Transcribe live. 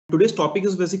today's topic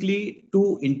is basically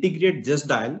to integrate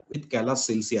JustDial with Kylas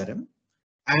CRM.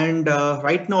 And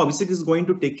right now, Abhishek is going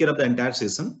to take care of the entire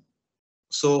session.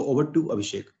 So over to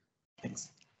Abhishek. Thanks.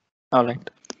 All right.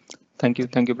 Thank you,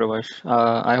 Pravash.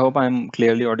 I hope I'm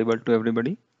clearly audible to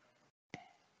everybody.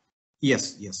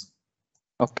 Yes, yes.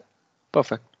 Okay,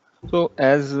 perfect. So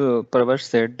as Pravash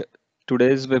said,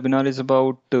 today's webinar is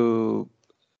about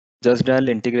JustDial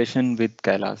integration with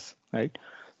Kylas, right?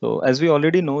 So as we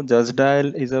already know,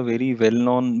 JustDial is a very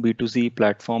well-known B2C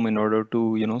platform in order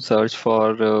to, search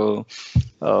for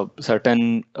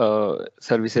certain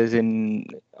services in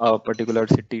a particular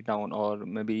city, town, or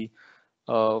maybe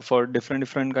for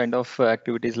different kind of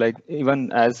activities, like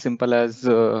even as simple as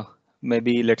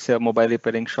maybe let's say a mobile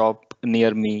repairing shop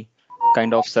near me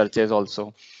kind of searches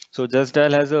also. So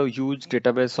JustDial has a huge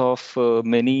database of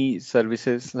many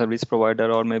service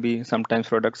provider, or maybe sometimes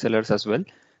product sellers as well,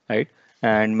 right?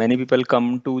 And many people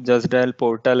come to JustDial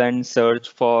portal and search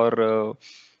for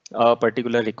a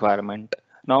particular requirement.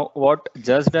 Now what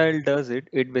JustDial does,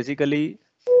 it basically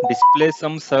display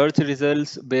some search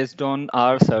results based on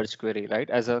our search query, right,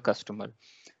 as a customer.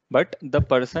 But the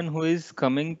person who is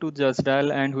coming to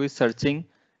JustDial and who is searching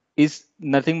is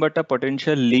nothing but a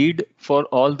potential lead for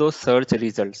all those search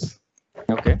results.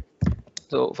 Okay.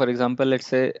 So for example, let's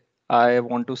say I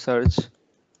want to search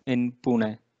in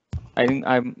Pune.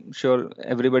 I'm sure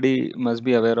everybody must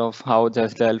be aware of how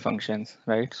JustDial functions,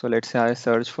 right? So let's say I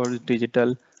search for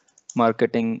digital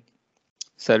marketing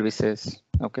services.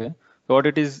 Okay. So what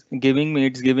it is giving me,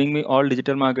 it's giving me all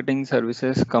digital marketing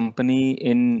services company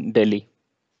in Delhi.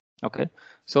 Okay.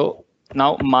 So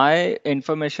now my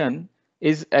information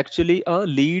is actually a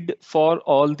lead for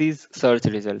all these search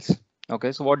results.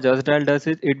 Okay. So what JustDial does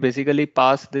is it basically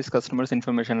pass this customer's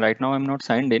information. Right now I'm not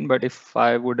signed in, but if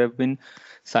I would have been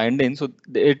signed in, so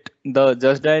the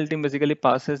JustDial team basically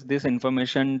passes this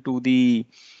information to the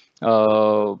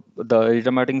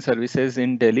digital marketing services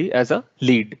in Delhi as a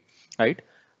lead, right?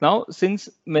 Now, since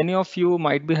many of you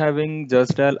might be having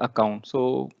JustDial account,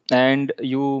 so and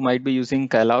you might be using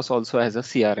Kylas also as a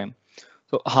CRM.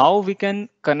 So how we can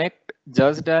connect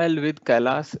JustDial with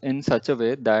Kylas in such a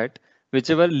way that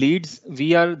whichever leads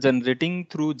we are generating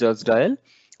through JustDial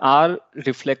are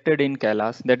reflected in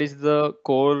Kylas. That is the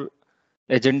core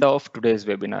agenda of today's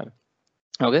webinar.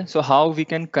 Okay, so how we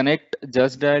can connect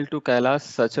JustDial to Kylas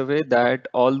such a way that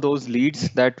all those leads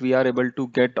that we are able to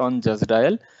get on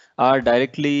JustDial are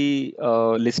directly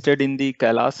listed in the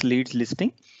Kylas leads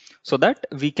listing, so that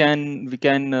we can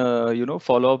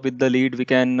follow up with the lead. We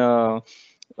can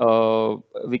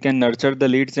nurture the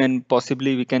leads, and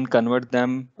possibly we can convert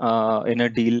them in a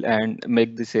deal and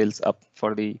make the sales up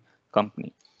for the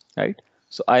company, right?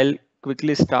 So I'll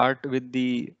quickly start with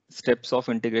the steps of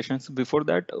integrations. Before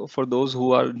that, for those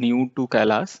who are new to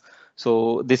Kylas,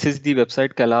 so this is the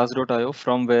website kylas.io,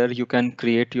 from where you can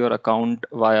create your account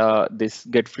via this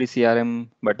get free CRM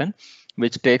button,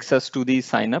 which takes us to the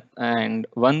sign up. And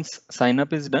once sign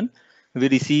up is done, we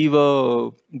receive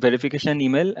a verification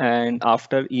email, and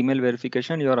after email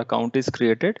verification your account is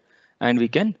created and we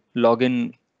can log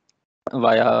in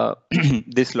via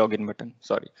this login button.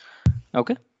 Sorry.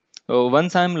 Okay. So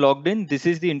once I'm logged in, this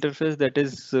is the interface that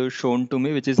is shown to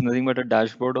me, which is nothing but a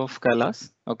dashboard of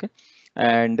Kylas. Okay.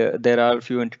 And there are a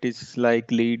few entities like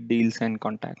lead, deals, and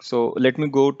contacts. So let me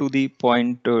go to the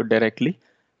point directly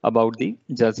about the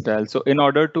JustDial. So in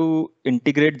order to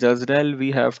integrate JustDial,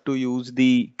 we have to use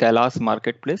the Kylas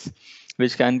Marketplace,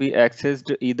 which can be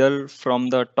accessed either from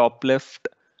the top left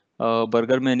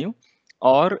burger menu,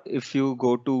 or if you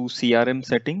go to CRM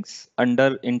settings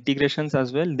under integrations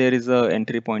as well, there is a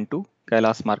entry point to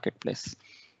Kylas Marketplace.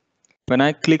 When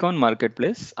I click on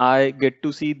Marketplace, I get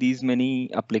to see these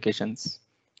many applications.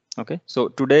 Okay, so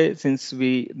today, since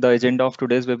the agenda of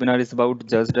today's webinar is about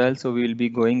JustDial, so we will be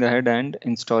going ahead and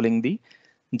installing the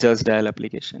JustDial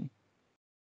application.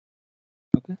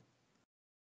 Okay,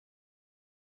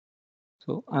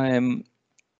 so I am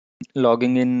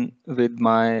logging in with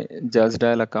my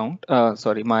JustDial account,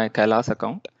 my Kylas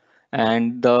account,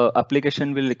 and the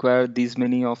application will require these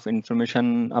many of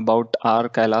information about our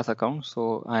Kylas account.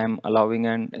 So I am allowing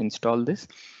and install this.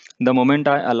 The moment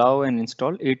I allow and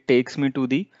install, it takes me to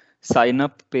the sign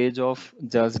up page of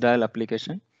JustDial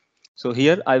application. So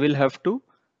here I will have to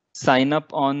sign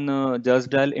up on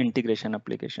JustDial integration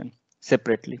application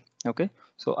separately. Okay,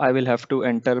 so I will have to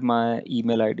enter my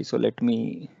email ID. So let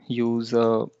me use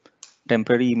a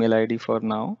temporary email ID for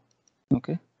now.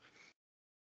 Okay.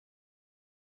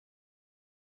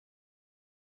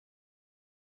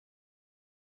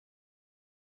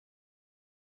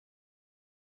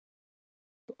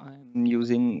 I'm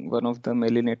using one of the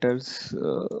mailinators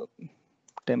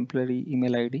temporary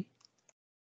email ID.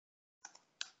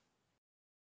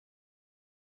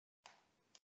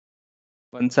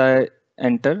 Once I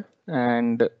enter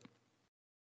and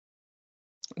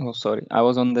oh, sorry, I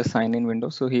was on the sign in window.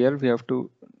 So here we have to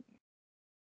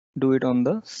do it on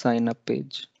the sign up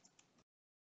page.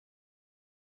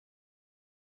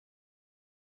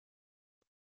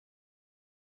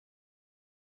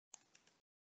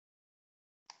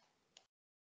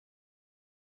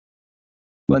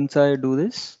 Once I do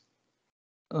this,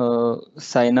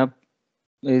 sign up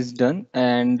is done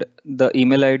and the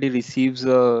email ID receives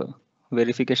a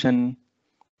verification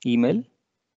email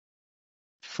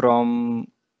from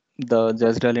the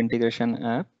JustDial integration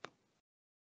app.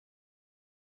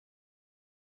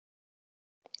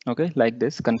 Okay, like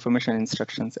this confirmation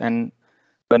instructions. And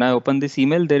when I open this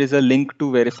email, there is a link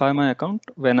to verify my account.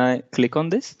 When I click on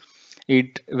this,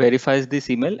 it verifies this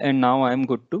email and now I'm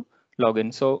good to log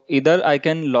in. So either I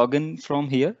can log in from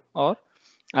here or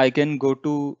I can go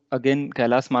to again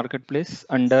Kylas Marketplace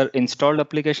under installed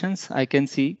applications. I can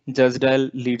see JustDial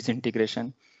Leads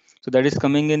integration. So that is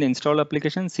coming in install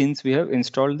application since we have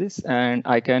installed this, and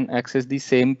I can access the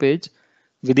same page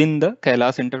within the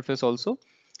Kylas interface also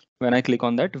when I click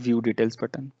on that view details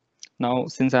button. Now,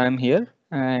 since I am here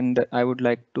and I would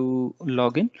like to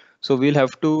log in, so we'll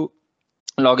have to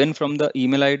log in from the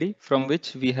email ID from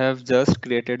which we have just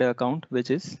created an account,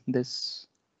 which is this.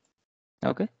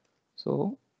 Okay,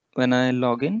 so when I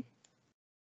log in,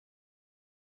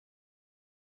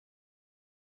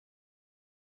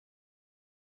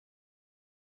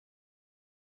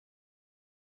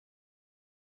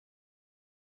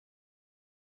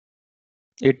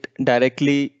 it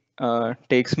directly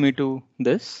takes me to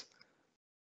this.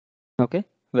 Okay,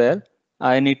 where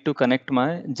I need to connect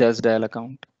my JustDial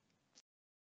account.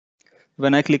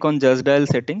 When I click on JustDial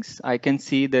settings, I can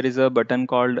see there is a button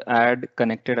called Add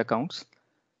Connected Accounts.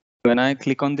 When I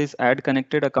click on this Add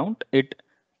Connected Account, it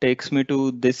takes me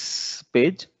to this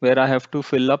page where I have to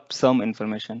fill up some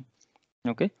information.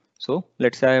 Okay, so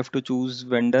let's say I have to choose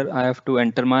vendor. I have to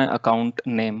enter my account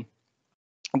name.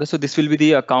 Okay, so this will be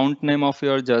the account name of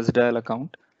your JustDial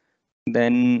account.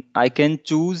 Then I can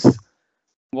choose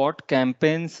what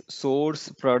campaigns, source,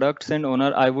 products, and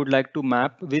owner I would like to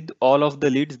map with all of the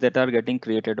leads that are getting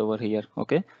created over here.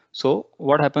 Okay, so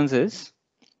what happens is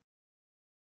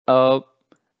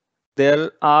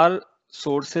there are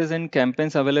sources and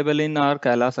campaigns available in our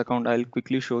Kylas account. I'll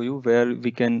quickly show you where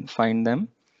we can find them.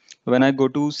 When I go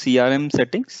to CRM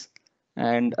settings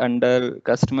and under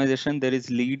customization, there is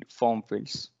lead form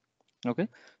fields. Okay,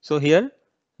 so here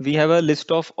we have a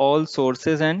list of all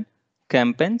sources and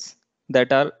campaigns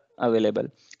that are available.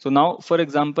 So now, for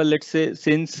example, let's say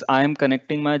since I am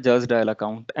connecting my JustDial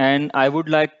account and I would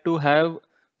like to have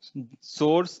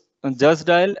source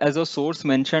JustDial as a source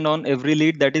mentioned on every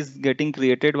lead that is getting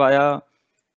created via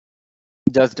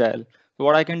JustDial. So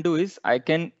what I can do is I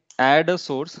can add a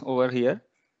source over here,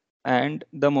 and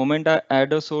the moment I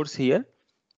add a source here,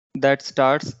 that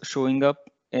starts showing up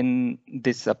in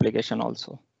this application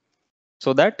also.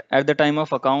 So that at the time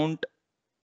of account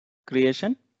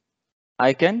creation,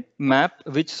 I can map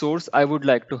which source I would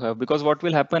like to have, because what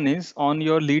will happen is on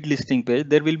your lead listing page,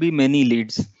 there will be many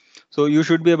leads. So you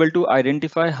should be able to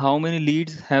identify how many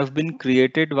leads have been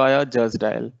created via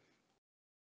JustDial.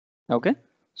 Okay,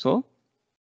 so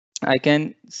I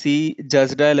can see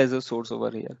JustDial as a source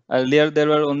over here. Earlier, there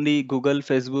were only Google,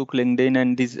 Facebook, LinkedIn,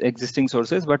 and these existing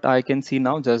sources, but I can see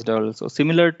now JustDial also.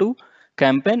 Similar to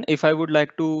campaign, if I would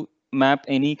like to map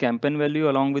any campaign value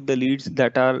along with the leads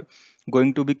that are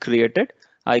going to be created,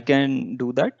 I can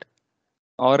do that,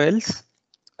 or else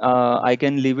I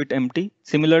can leave it empty.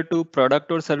 Similar to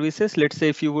product or services, let's say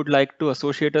if you would like to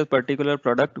associate a particular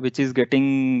product which is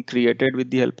getting created with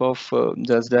the help of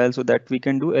JustDial, so that we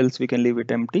can do, else we can leave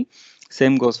it empty.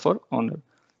 Same goes for owner.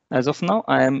 As of now,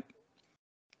 I am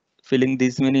filling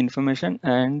this many information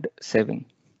and saving.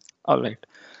 All right.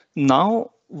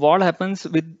 Now, what happens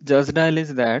with JustDial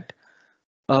is that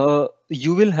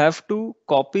you will have to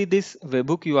copy this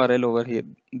webhook URL over here,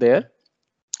 there,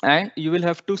 and you will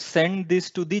have to send this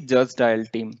to the JustDial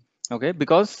team. Okay,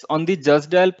 because on the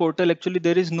JustDial portal, actually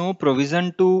there is no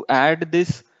provision to add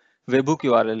this webhook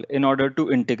URL in order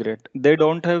to integrate. They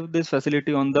don't have this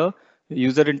facility on the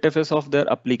user interface of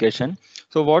their application.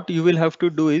 So what you will have to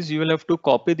do is you will have to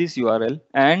copy this URL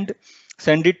and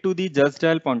send it to the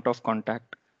JustDial point of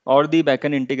contact or the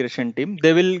backend integration team.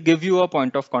 They will give you a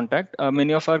point of contact.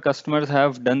 Many of our customers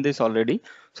have done this already.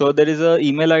 So there is a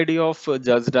email ID of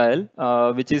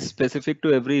JustDial, which is specific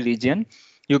to every region.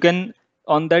 You can,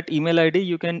 on that email ID,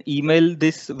 you can email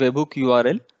this webhook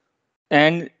URL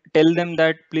and tell them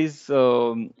that please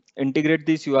integrate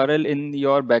this URL in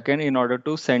your backend in order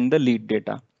to send the lead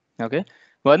data. Okay.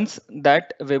 Once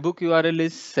that webhook URL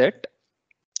is set,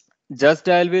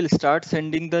 JustDial will start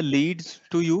sending the leads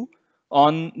to you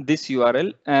on this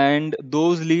URL, and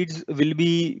those leads will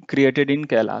be created in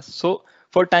Kylas. So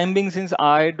for time being, since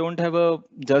I don't have a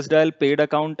JustDial paid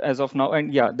account as of now,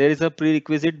 and yeah, there is a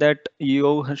prerequisite that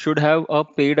you should have a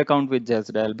paid account with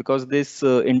JustDial, because this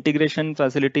integration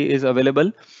facility is available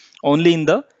only in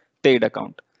the paid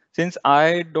account. Since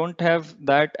I don't have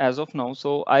that as of now,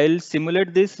 so I'll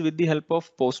simulate this with the help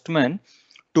of Postman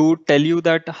to tell you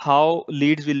that how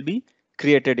leads will be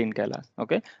created in Kylas.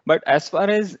 Okay. But as far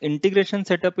as integration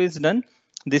setup is done,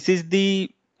 this is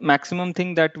the maximum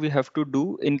thing that we have to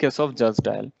do in case of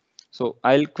JustDial. So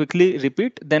I'll quickly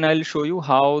repeat, then I'll show you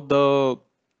how the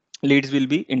leads will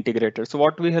be integrated. So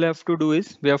what we will have to do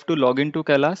is we have to log into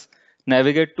Kylas,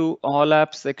 navigate to all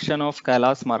apps section of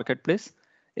Kylas Marketplace,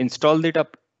 install the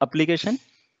application.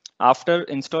 After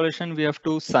installation, we have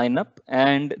to sign up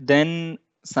and then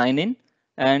sign in,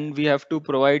 and we have to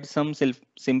provide some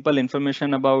simple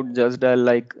information about JustDial,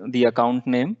 like the account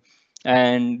name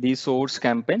and the source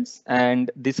campaigns,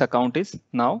 and this account is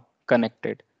now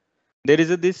connected. There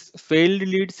is this failed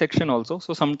lead section also.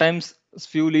 So sometimes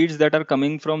few leads that are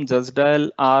coming from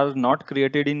JustDial are not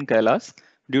created in Kylas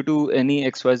due to any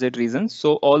XYZ reasons.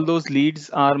 So all those leads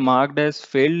are marked as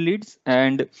failed leads,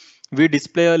 and we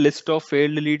display a list of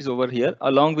failed leads over here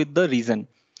along with the reason,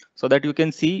 so that you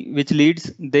can see which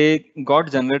leads they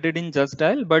got generated in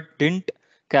JustDial but didn't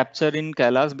capture in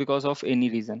Kylas because of any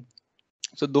reason.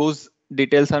 So those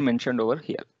details are mentioned over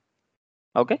here.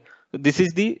 Okay, so this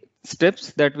is the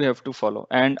steps that we have to follow,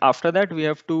 and after that we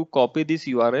have to copy this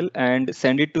URL and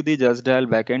send it to the JustDial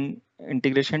backend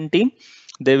integration team.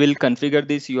 They will configure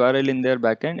this URL in their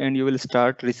backend, and you will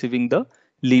start receiving the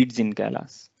leads in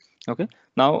Kylas. Okay,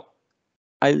 now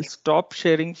I'll stop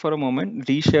sharing for a moment,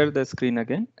 reshare the screen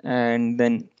again, and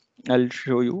then I'll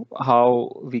show you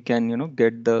how we can,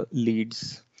 get the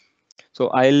leads. So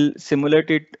I'll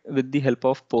simulate it with the help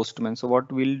of Postman. So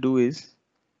what we'll do is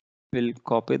we'll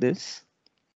copy this.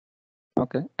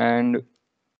 Okay, and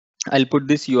I'll put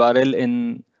this URL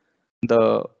in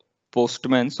the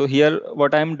Postman. So here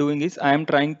what I'm doing is I'm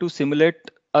trying to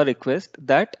simulate a request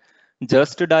that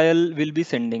JustDial will be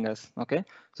sending us. Okay,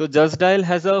 so JustDial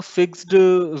has a fixed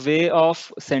way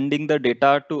of sending the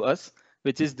data to us,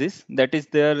 which is this. That is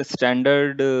their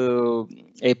standard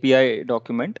API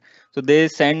document. So they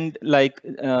send like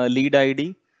lead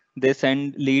ID, they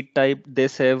send lead type, they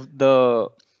save the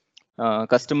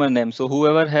customer name. So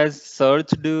whoever has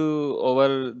searched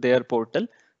over their portal,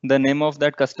 the name of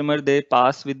that customer they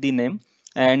pass with the name,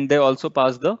 and they also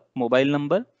pass the mobile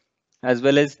number, as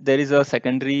well as there is a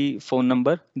secondary phone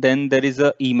number. Then there is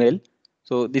a email.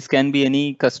 So this can be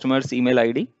any customer's email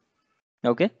ID.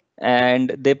 Okay,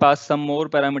 and they pass some more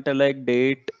parameter like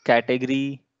date,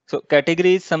 category. So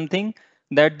category is something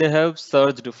that they have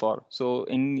searched for. So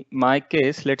in my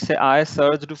case, let's say I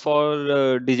searched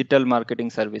for digital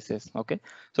marketing services. Okay,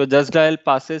 so JustDial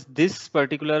passes this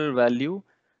particular value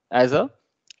as a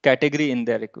category in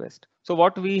their request. So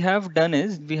what we have done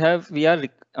is we are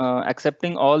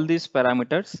accepting all these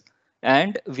parameters,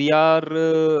 and we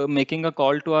are making a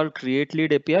call to our create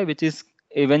lead API, which is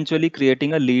eventually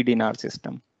creating a lead in our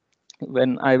system.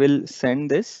 When I will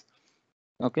send this,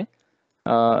 okay,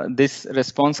 this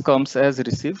response comes as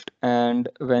received, and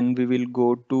when we will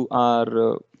go to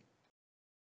our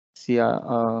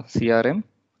CRM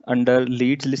under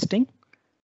leads listing,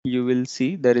 you will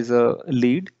see there is a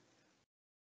lead,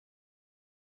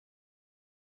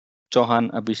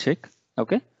 Chauhan Abhishek.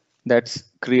 Okay, that's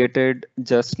created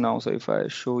just now. So if I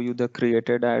show you the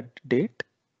created at date,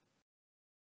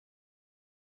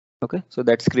 okay, so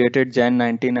that's created Jan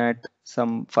 19 at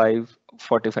some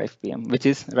 5:45 p.m., which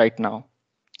is right now.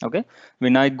 Okay,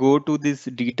 when I go to these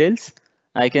details,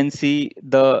 I can see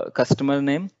the customer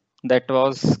name that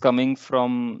was coming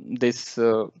from this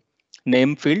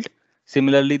name field.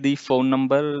 Similarly, the phone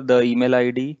number, the email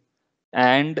ID,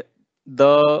 and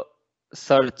the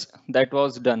search that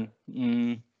was done.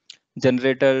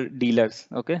 Generator dealers,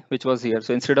 okay, which was here.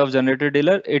 So instead of generator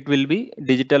dealer, it will be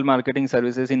digital marketing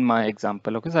services in my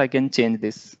example. Okay, so I can change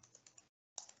this.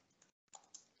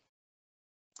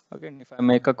 Okay, and if I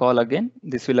make a call again,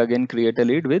 this will again create a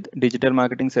lead with digital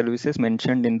marketing services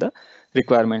mentioned in the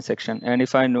requirement section. And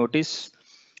if I notice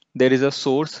there is a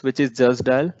source which is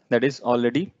JustDial that is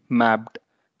already mapped,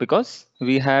 because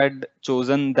we had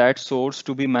chosen that source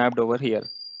to be mapped over here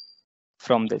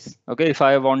from this. Okay, if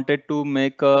I wanted to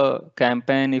make a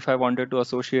campaign, if I wanted to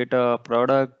associate a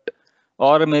product,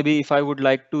 or maybe if I would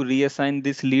like to reassign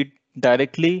this lead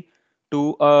directly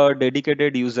to a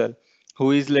dedicated user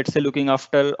who is, let's say, looking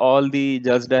after all the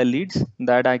JustDial leads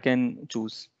that I can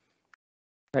choose,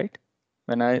 right?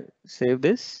 When I save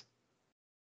this,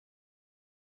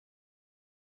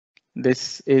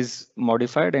 this is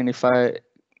modified, and if I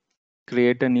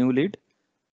create a new lead,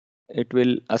 it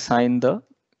will assign the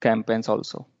campaigns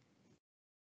also.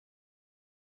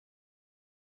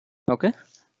 Okay,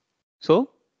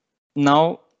 so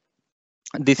now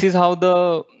this is how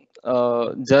the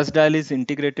JustDial is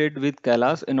integrated with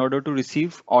Kylas in order to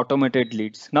receive automated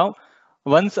leads. Now,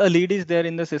 once a lead is there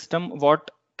in the system,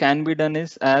 what can be done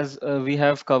is, as we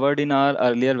have covered in our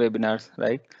earlier webinars,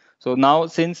 right? So now,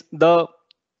 since the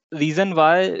reason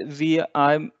why we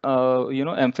I'm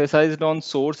emphasized on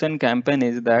source and campaign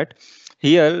is that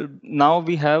here now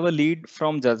we have a lead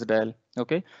from JustDial.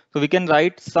 Okay, so we can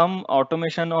write some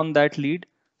automation on that lead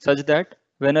such that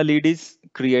when a lead is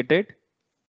created,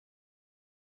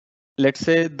 let's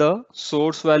say the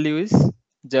source value is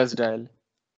JustDial.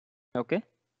 Okay,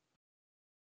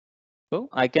 so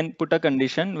I can put a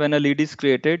condition: when a lead is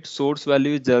created, source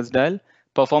value is JustDial,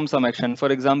 perform some action.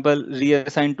 For example,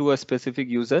 reassign to a specific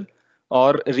user,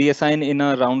 or reassign in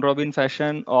a round robin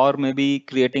fashion, or maybe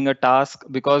creating a task,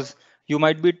 because you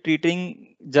might be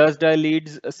treating JustDial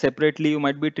leads separately. You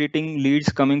might be treating leads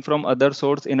coming from other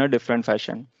source in a different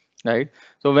fashion, right?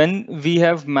 So when we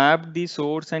have mapped the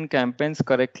source and campaigns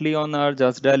correctly on our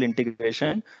JustDial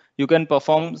integration, you can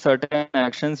perform certain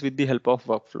actions with the help of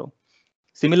workflow.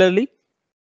 Similarly,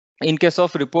 in case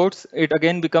of reports, it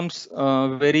again becomes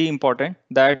very important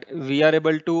that we are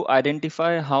able to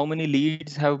identify how many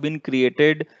leads have been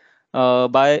created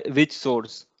by which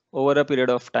source over a period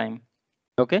of time.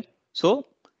 Okay, so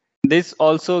this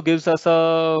also gives us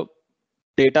a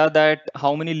data that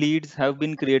how many leads have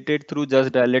been created through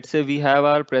JustDial. Let's say we have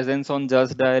our presence on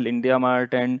JustDial,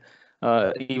 IndiaMart, and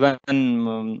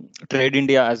even Trade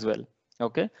India as well.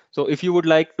 Okay, so if you would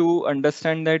like to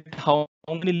understand that how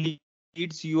many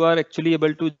leads you are actually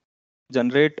able to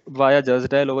generate via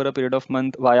JustDial over a period of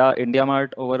month, via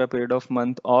IndiaMart over a period of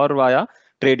month, or via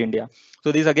Trade India.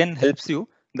 So this again helps you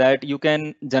that you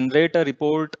can generate a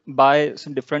report by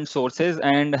some different sources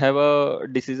and have a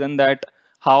decision that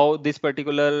how this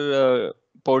particular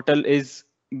portal is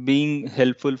being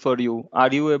helpful for you. Are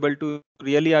you able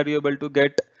to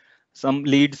get some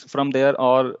leads from there,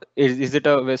 or is it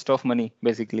a waste of money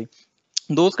basically?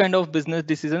 Those kind of business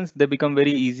decisions, they become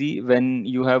very easy when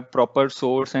you have proper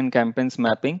source and campaigns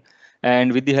mapping,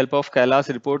 and with the help of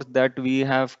Kylas reports that we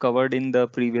have covered in the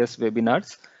previous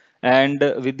webinars, and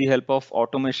with the help of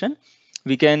automation,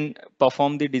 we can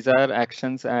perform the desired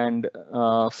actions and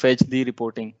fetch the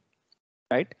reporting,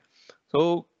 right?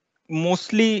 So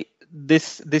mostly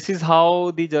this is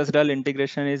how the JustDial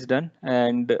integration is done,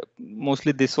 and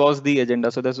mostly this was the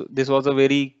agenda. So this was a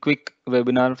very quick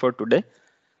webinar for today.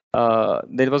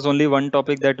 There was only one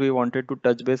topic that we wanted to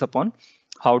touch base upon: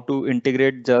 how to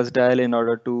integrate JustDial in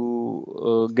order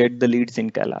to get the leads in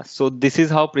Kylas. So this is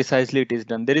how precisely it is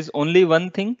done. There is only one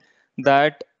thing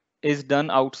that is done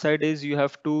outside, is you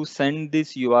have to send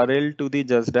this URL to the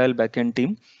JustDial backend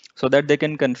team so that they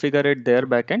can configure it their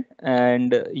backend,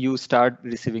 and you start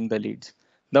receiving the leads.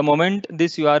 The moment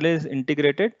this URL is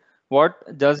integrated,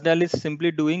 what JustDial is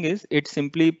simply doing is it's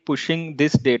simply pushing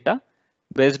this data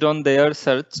based on their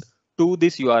search to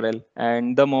this URL.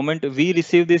 And the moment we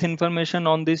receive this information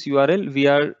on this URL, we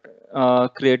are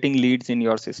creating leads in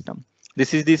your system.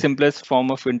 This is the simplest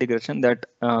form of integration that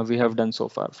we have done so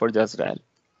far for JustDial.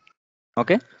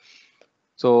 Okay.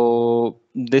 So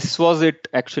this was it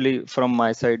actually from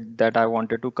my side that I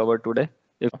wanted to cover today.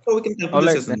 So we can all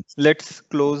right, then let's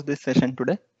close this session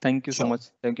today. Thank you so much.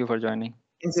 Thank you for joining.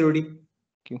 Thanks, everybody.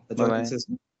 Thank you. Bye-bye.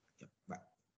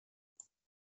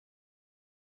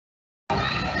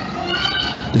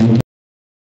 Bye.